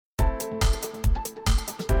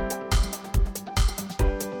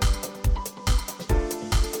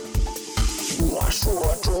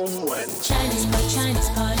说中文。 Chinese pot, Chinese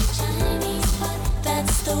pot, Chinese pot.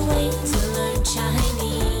 That's the way to learn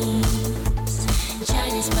Chinese.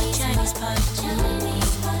 Chinese pot, Chinese pot,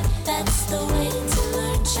 Chinese pot. That's the way to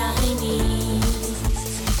learn Chinese.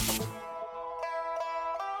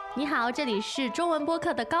 你好，这里是中文播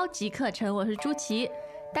客的高级课程，我是朱琪。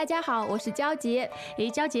大家好，我是娇杰。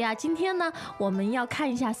娇杰啊，今天呢，我们要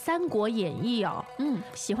看一下《三国演义》哦。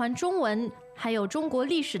喜欢中文还有中国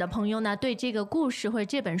历史的朋友呢，对这个故事或者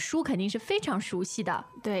这本书肯定是非常熟悉的。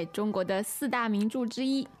对，中国的4大名著之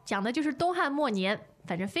一，讲的就是东汉末年，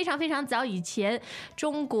反正非常非常早以前，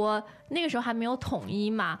中国那个时候还没有统一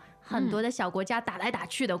嘛，很多的小国家打来打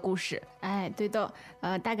去的故事。哎，对的，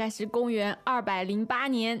大概是公元208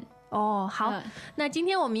年。哦，好，那今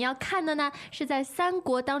天我们要看的呢，是在三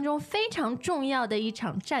国当中非常重要的一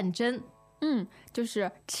场战争，就是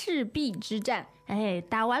赤壁之战。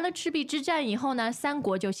打完了赤壁之战以后呢，三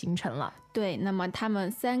国就形成了。对，那么他们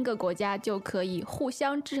3个国家就可以互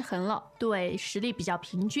相制衡了。对，实力比较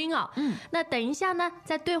平均啊。那等一下呢，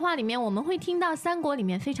在对话里面我们会听到三国里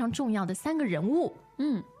面非常重要的3个人物。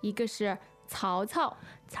一个是曹操，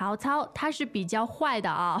他是比较坏的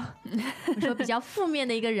啊，说比较负面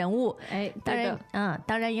的一个人物。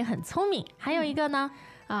当然也很聪明。还有一个呢，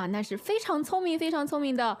那是非常聪明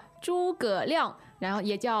的诸葛亮，然后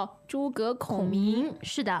也叫诸葛孔明。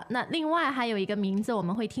是的，那另外还有一个名字我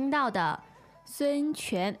们会听到的，孙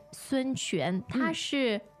权，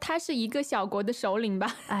他是一个小国的首领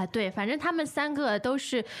吧？对，反正他们3个都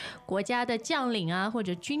是国家的将领啊，或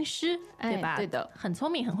者军师，对吧？对的，很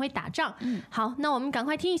聪明，很会打仗。好，那我们赶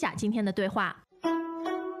快听一下今天的对话。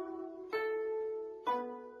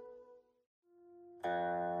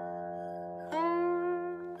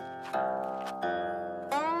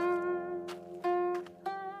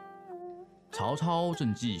曹操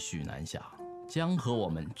正继续南下，将和我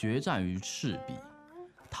们决战于赤壁。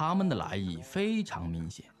他们的来意非常明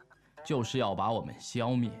显，就是要把我们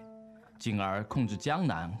消灭，进而控制江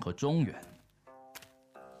南和中原。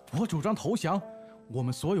我主张投降，我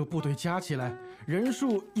们所有部队加起来人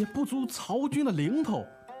数也不足曹军的零头，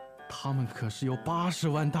他们可是有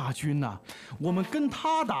80万大军呐，我们跟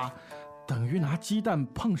他打，等于拿鸡蛋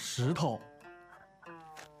碰石头。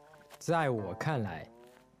在我看来，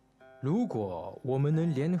如果我们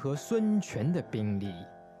能联合孙权的兵力，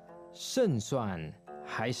胜算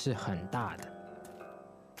还是很大的。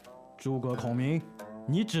诸葛孔明，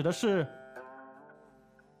你指的是？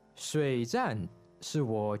水战是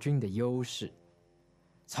我军的优势。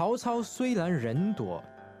曹操虽然人多，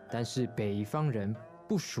但是北方人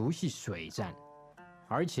不熟悉水战，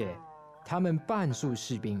而且他们半数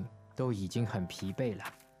士兵都已经很疲惫了。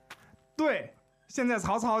对，现在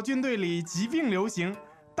曹操军队里疾病流行，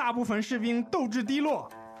大部分士兵斗志低落。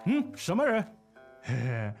什么人？嘿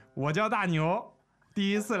嘿，我叫大牛，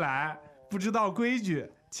第一次来，不知道规矩，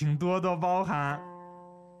请多多包涵。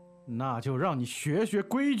那就让你学学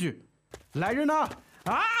规矩。来人呐！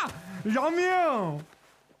饶命！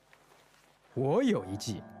我有一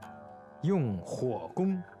计，用火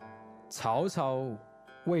攻。曹操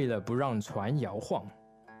为了不让船摇晃，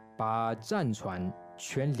把战船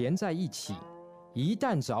全连在一起，一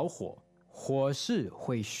旦着火，火势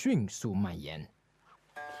会迅速蔓延。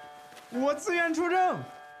我自愿出征，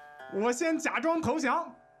我先假装投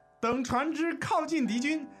降，等船只靠近敌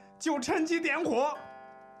军，就趁机点火。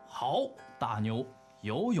好，大牛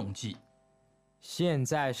有勇气。现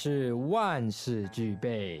在是万事俱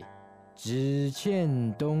备，只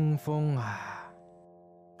欠东风啊！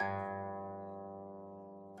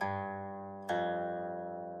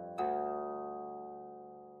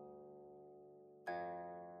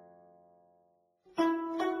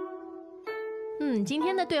今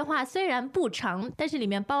天的对话虽然不长，但是里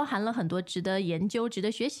面包含了很多值得研究、值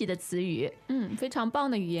得学习的词语。非常棒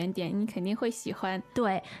的语言点，你肯定会喜欢。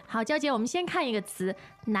对，好，娇姐，我们先看一个词，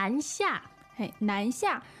南下。南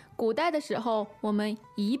下，古代的时候，我们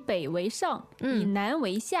以北为上，以南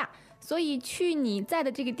为下，所以去你在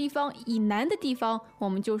的这个地方以南的地方，我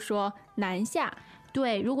们就说南下。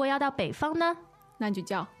对，如果要到北方呢？那就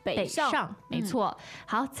叫北上，没错。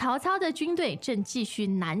好，曹操的军队正继续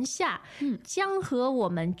南下，将和我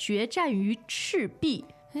们决战于赤壁。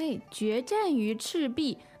决战于赤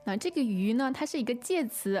壁，那这个于呢，它是一个介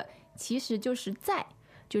词，其实就是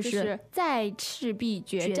在赤壁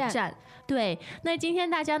决战。对，那今天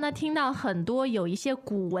大家呢听到很多有一些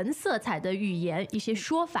古文色彩的语言，一些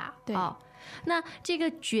说法。对，那这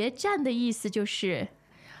个决战的意思就是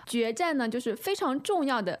决战呢，就是非常重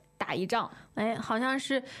要的打一仗，好像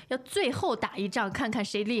是要最后打一仗，看看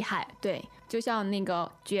谁厉害。对，就像那个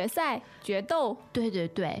决赛、决斗。对对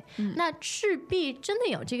对，那赤壁真的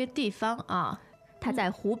有这个地方啊？他在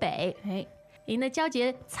湖北。哎，那娇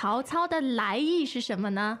姐，曹操的来意是什么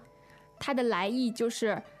呢？他的来意就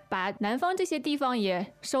是把南方这些地方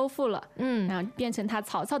也收复了，然后变成他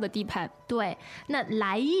曹操的地盘。对，那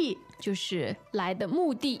来意就是来的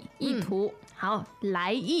目的、意图。好，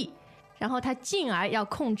来意。然后他进而要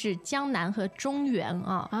控制江南和中原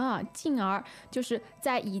进而就是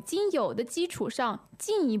在已经有的基础上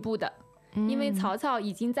进一步的，因为曹操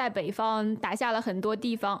已经在北方打下了很多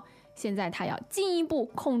地方，现在他要进一步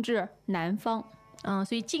控制南方。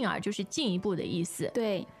所以进而就是进一步的意思。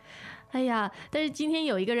对。哎呀，但是今天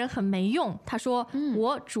有一个人很没用，他说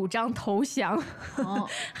我主张投降，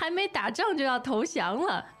还没打仗就要投降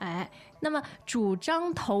了。哎，那么主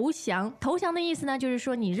张投降，投降的意思呢，就是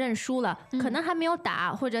说你认输了，可能还没有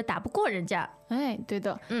打或者打不过人家。哎，对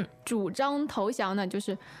的，主张投降呢，就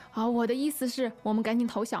是我的意思是我们赶紧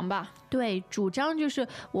投降吧。对，主张就是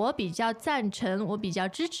我比较赞成，我比较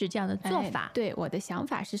支持这样的做法。对，我的想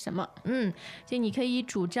法是什么？所以你可以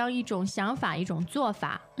主张一种想法，一种做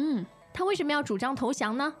法。他为什么要主张投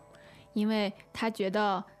降呢？因为他觉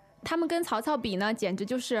得他们跟曹操比呢，简直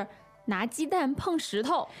就是拿鸡蛋碰石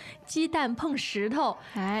头。鸡蛋碰石头，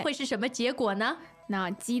会是什么结果呢？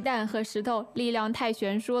那鸡蛋和石头力量太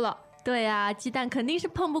悬殊了。对啊，鸡蛋肯定是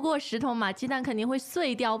碰不过石头嘛，鸡蛋肯定会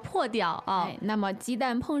碎掉、破掉啊。那么鸡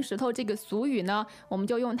蛋碰石头这个俗语呢，我们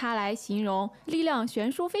就用它来形容力量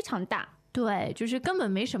悬殊非常大。对，就是根本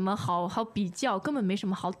没什么好比较，根本没什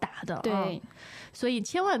么好打的。对，所以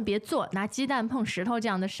千万别做拿鸡蛋碰石头这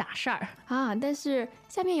样的傻事儿但是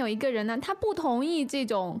下面有一个人呢，他不同意这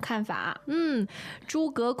种看法。诸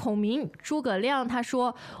葛孔明，诸葛亮他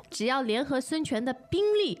说，只要联合孙权的兵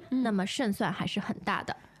力，那么胜算还是很大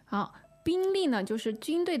的。兵力呢，就是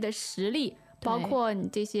军队的实力，包括你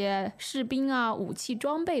这些士兵啊、武器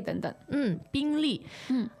装备等等。兵力。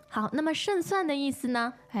好，那么胜算的意思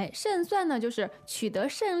呢？胜算呢，就是取得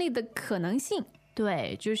胜利的可能性。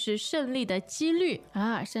对，就是胜利的几率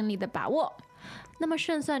胜利的把握。那么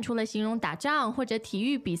胜算除了形容打仗或者体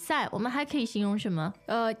育比赛，我们还可以形容什么？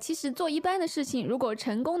其实做一般的事情，如果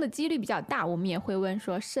成功的几率比较大，我们也会问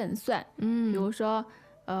说胜算。比如说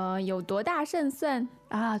有多大胜算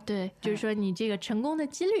对，就是说你这个成功的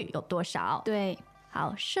几率有多少。对，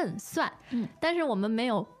好，胜算。但是我们没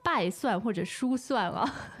有败算或者输算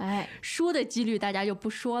输的几率大家就不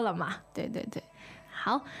说了嘛。对对对。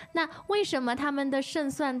好，那为什么他们的胜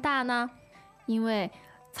算大呢？因为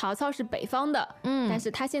曹操是北方的，但是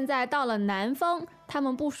他现在到了南方，他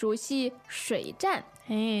们不熟悉水战。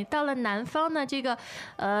到了南方呢，这个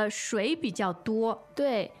水比较多。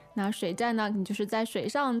对，那水战呢，你就是在水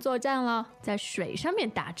上作战了，在水上面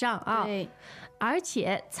打仗对，而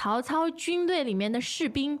且曹操军队里面的士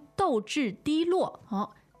兵斗志低落。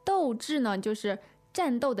斗志呢，就是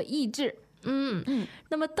战斗的意志。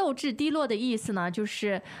那么斗志低落的意思呢，就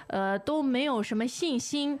是都没有什么信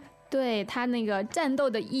心，对，他那个战斗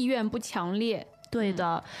的意愿不强烈。对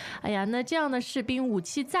的。哎呀，那这样的士兵武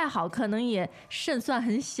器再好，可能也胜算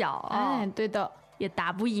很小对的，也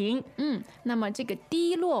打不赢。那么这个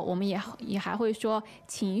低落，我们也还会说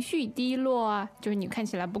情绪低落啊，就是你看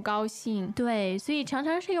起来不高兴。对，所以常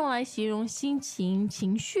常是用来形容心情、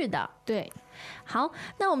情绪的。对。好，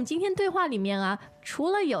那我们今天对话里面除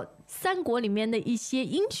了有三国里面的一些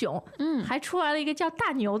英雄，还出来了一个叫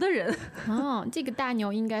大牛的人。这个大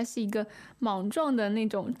牛应该是一个莽撞的那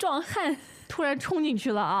种壮汉，突然冲进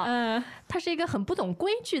去了他是一个很不懂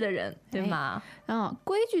规矩的人，对吗？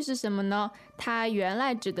规矩是什么呢？它原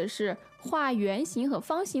来指的是画圆形和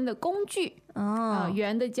方形的工具。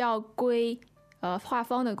圆的叫规，画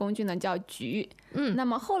方的工具呢叫矩。那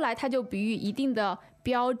么后来它就比喻一定的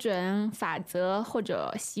标准、法则或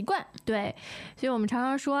者习惯。对，所以我们常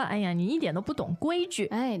常说，哎呀，你一点都不懂规矩。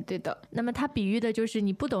对的。那么它比喻的就是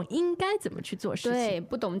你不懂应该怎么去做事情。对，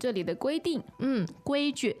不懂这里的规定。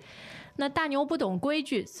规矩。那大牛不懂规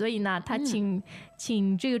矩，所以呢，他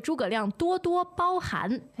请这个诸葛亮多多包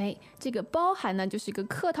涵。这个包涵呢，就是一个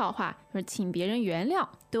客套话，就是请别人原谅。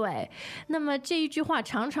对，那么这一句话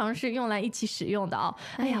常常是用来一起使用的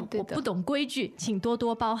哎呀，我不懂规矩，请多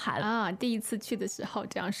多包涵第一次去的时候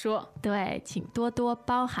这样说。对，请多多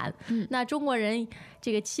包涵。那中国人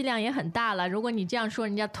这个气量也很大了，如果你这样说，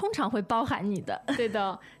人家通常会包涵你的。对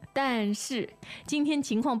的。但是今天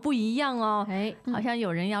情况不一样好像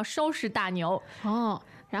有人要收拾大牛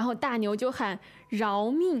然后大牛就喊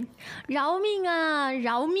饶命，饶命啊，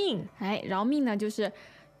饶命！饶命呢，就是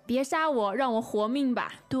别杀我，让我活命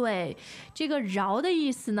吧。对，这个饶的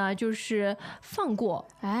意思呢，就是放过。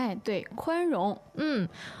对，宽容。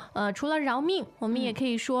除了饶命，我们也可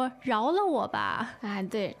以说饶了我吧。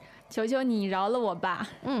对，求求你饶了我吧。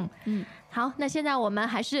好，那现在我们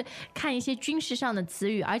还是看一些军事上的词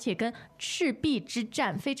语，而且跟赤壁之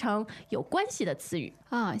战非常有关系的词语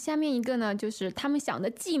啊。下面一个呢，就是他们想的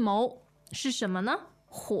计谋是什么呢？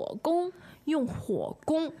火攻，用火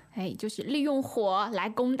攻，就是利用火来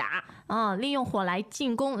攻打啊，利用火来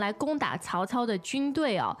进攻，来攻打曹操的军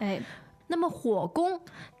队哦。那么火攻，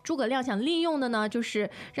诸葛亮想利用的呢，就是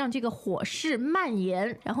让这个火势蔓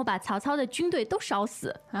延，然后把曹操的军队都烧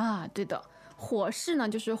死啊。对的，火势呢，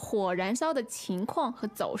就是火燃烧的情况和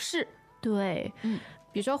走势。对，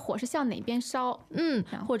比如说火是向哪边烧，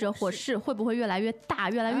或者火势会不会越来越大、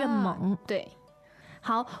越来越猛？对。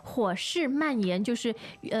好，火势蔓延就是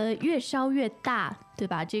越烧越大，对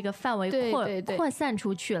吧？这个范围扩散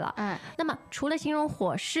出去了。那么除了形容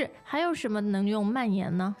火势，还有什么能用蔓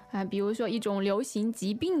延呢？比如说一种流行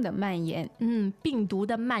疾病的蔓延，病毒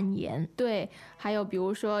的蔓延。对，还有比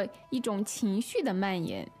如说一种情绪的蔓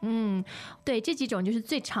延。对，这几种就是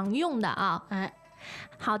最常用的啊。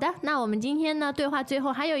好的，那我们今天呢，对话最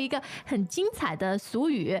后还有一个很精彩的俗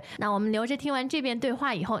语，那我们留着听完这遍对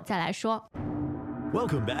话以后再来说。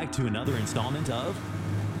Welcome back to another installment of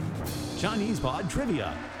Chinese Pod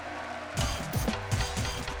Trivia.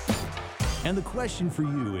 And the question for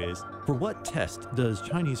you is, for what test does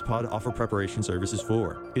Chinese Pod offer preparation services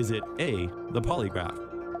for? Is it A, the polygraph,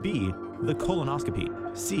 B, the colonoscopy,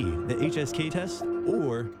 C, the HSK test,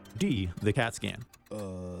 or D, the CAT scan?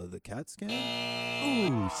 The CAT scan?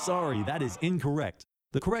 Ooh, sorry, that is incorrect.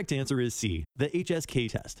 The correct answer is C, the HSK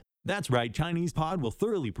test. That's right, Chinese Pod will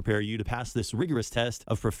thoroughly prepare you to pass this rigorous test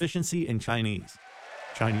of proficiency in Chinese.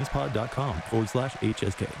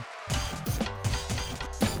 ChinesePod.com/HSK.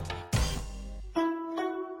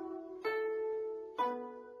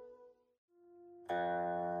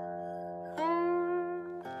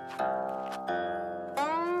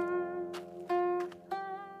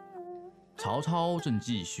 曹操正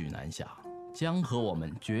继续南下，将和我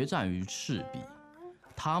们决战于赤壁。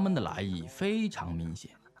他们的来意非常明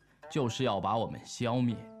显，就是要把我们消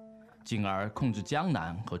灭，进而控制江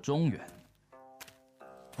南和中原。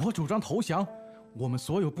我主张投降，我们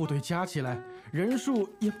所有部队加起来，人数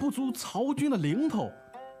也不足曹军的零头，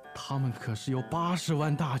他们可是有80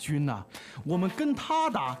万大军呐，我们跟他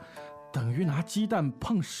打，等于拿鸡蛋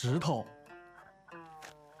碰石头。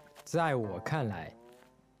在我看来，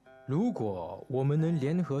如果我们能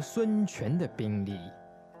联合孙权的兵力，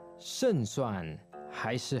胜算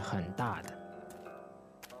还是很大的。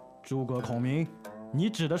诸葛孔明，你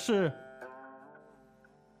指的是？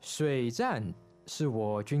水战是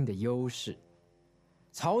我军的优势。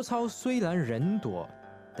曹操虽然人多，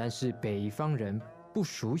但是北方人不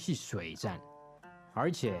熟悉水战，而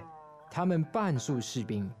且他们半数士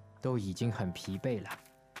兵都已经很疲惫了。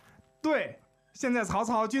对，现在曹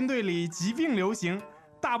操军队里疾病流行，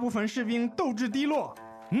大部分士兵斗志低落。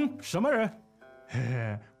什么人？嘿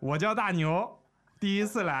嘿，我叫大牛，第一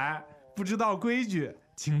次来，不知道规矩，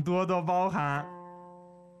请多多包涵。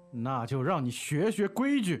那就让你学学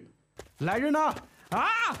规矩。来人呐！啊！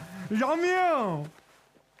饶命！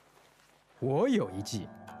我有一计，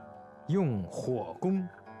用火攻。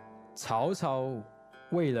曹操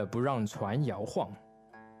为了不让船摇晃，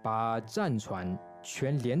把战船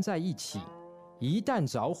全连在一起，一旦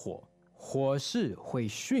着火，火势会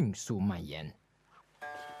迅速蔓延。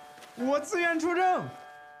我自愿出征，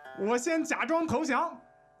我先假装投降，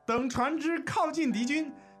等船只靠近敌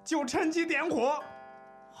军，就趁机点火。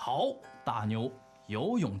好，大牛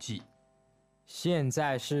有勇气。现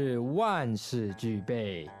在是万事俱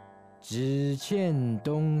备，只欠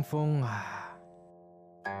东风啊！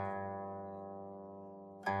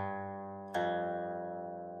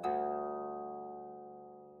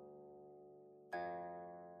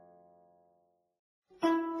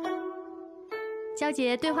娇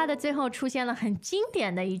姐，对话的最后出现了很经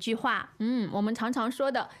典的一句话，我们常常说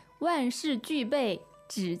的万事俱备，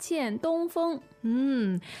只欠东风。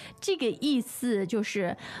这个意思就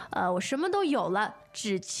是，我什么都有了，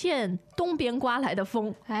只欠东边刮来的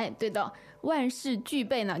风。对的，万事俱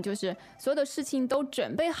备呢，就是所有的事情都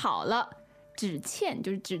准备好了，只欠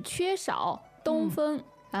就是只缺少东风。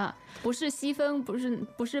不是西风，不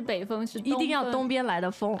是北风，是东风，一定要东边来的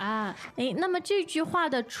风啊！那么这句话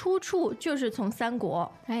的出处就是从三国，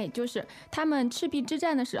就是他们赤壁之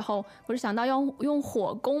战的时候，不是想到要用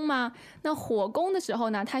火攻吗？那火攻的时候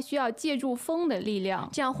呢，它需要借助风的力量，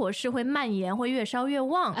这样火势会蔓延，会越烧越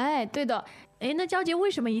旺。对的。那娇姐为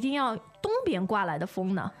什么一定要东边刮来的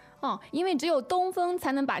风呢？因为只有东风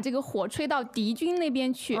才能把这个火吹到敌军那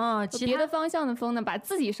边去，别的方向的风呢，把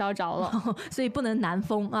自己烧着了，所以不能南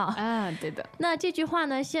风啊。对的。那这句话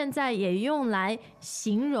呢，现在也用来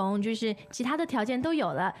形容，就是其他的条件都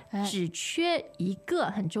有了，只缺一个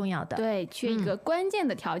很重要的。对，缺一个关键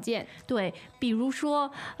的条件。对，比如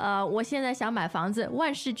说，我现在想买房子，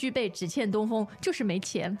万事俱备，只欠东风，就是没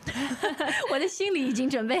钱。我的心里已经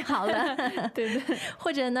准备好了。对对。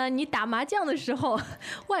或者呢，你打麻将的时候，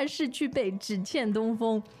万事俱备，只欠东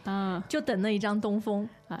风，就等那一张东风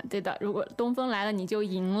对的，如果东风来了，你就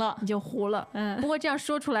赢了，你就胡了。不过这样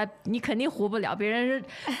说出来，你肯定胡不了，别人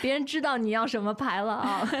知道你要什么牌了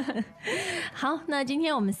啊。好，那今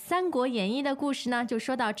天我们《三国演义》的故事呢，就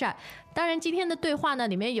说到这儿。当然，今天的对话呢，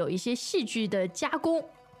里面有一些戏剧的加工。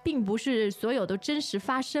并不是所有都真实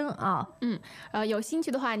发生啊。有兴趣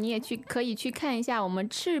的话，你也可以去看一下我们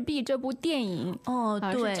《赤壁》这部电影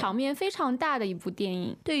对，是场面非常大的一部电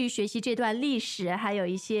影，对于学习这段历史还有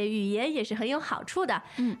一些语言也是很有好处的。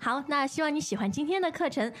好，那希望你喜欢今天的课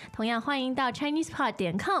程，同样欢迎到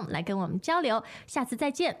ChinesePod.com 来跟我们交流。下次再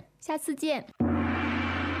见，下次见。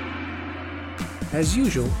As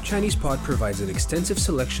usual, ChinesePod provides an extensive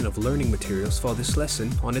selection of learning materials for this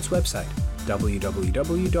lesson on its website,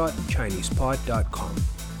 www.chinesepod.com.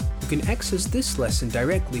 You can access this lesson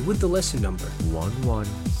directly with the lesson number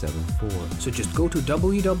 1174. So just go to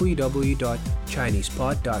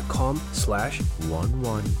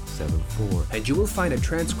www.chinesepod.com/1174 and you will find a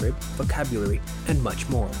transcript, vocabulary, and much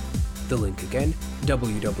more. The link again,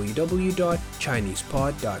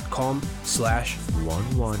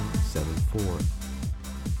 www.chinesepod.com/1174.